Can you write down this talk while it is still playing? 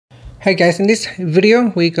Hey guys, in this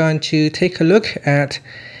video we're going to take a look at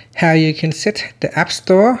how you can set the App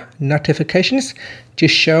Store notifications to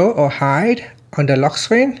show or hide on the lock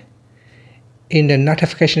screen, in the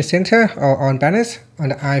notification center, or on banners on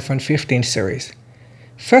the iPhone 15 series.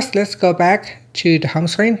 First, let's go back to the home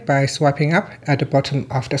screen by swiping up at the bottom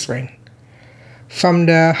of the screen. From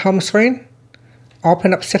the home screen,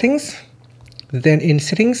 open up Settings. Then in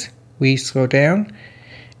Settings, we scroll down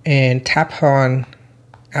and tap on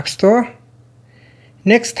App Store.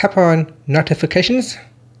 Next, tap on Notifications.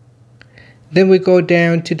 Then we go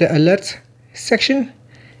down to the Alerts section,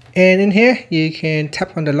 and in here you can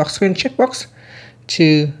tap on the lock screen checkbox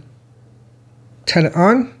to turn it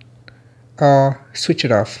on or switch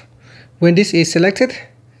it off. When this is selected,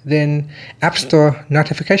 then App Store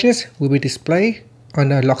notifications will be displayed on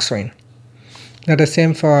the lock screen. Now the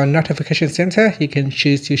same for Notification Center, you can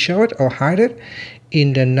choose to show it or hide it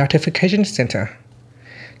in the Notification Center.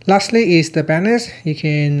 Lastly is the banners. You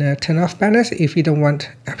can turn off banners if you don't want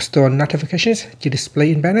App Store notifications to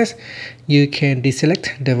display in banners. You can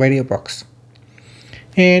deselect the radio box.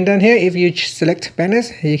 And down here, if you select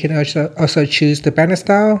banners, you can also choose the banner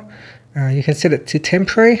style. You can set it to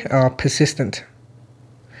temporary or persistent.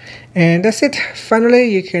 And that's it. Finally,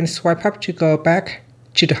 you can swipe up to go back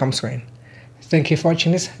to the home screen. Thank you for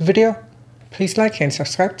watching this video. Please like and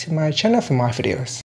subscribe to my channel for more videos.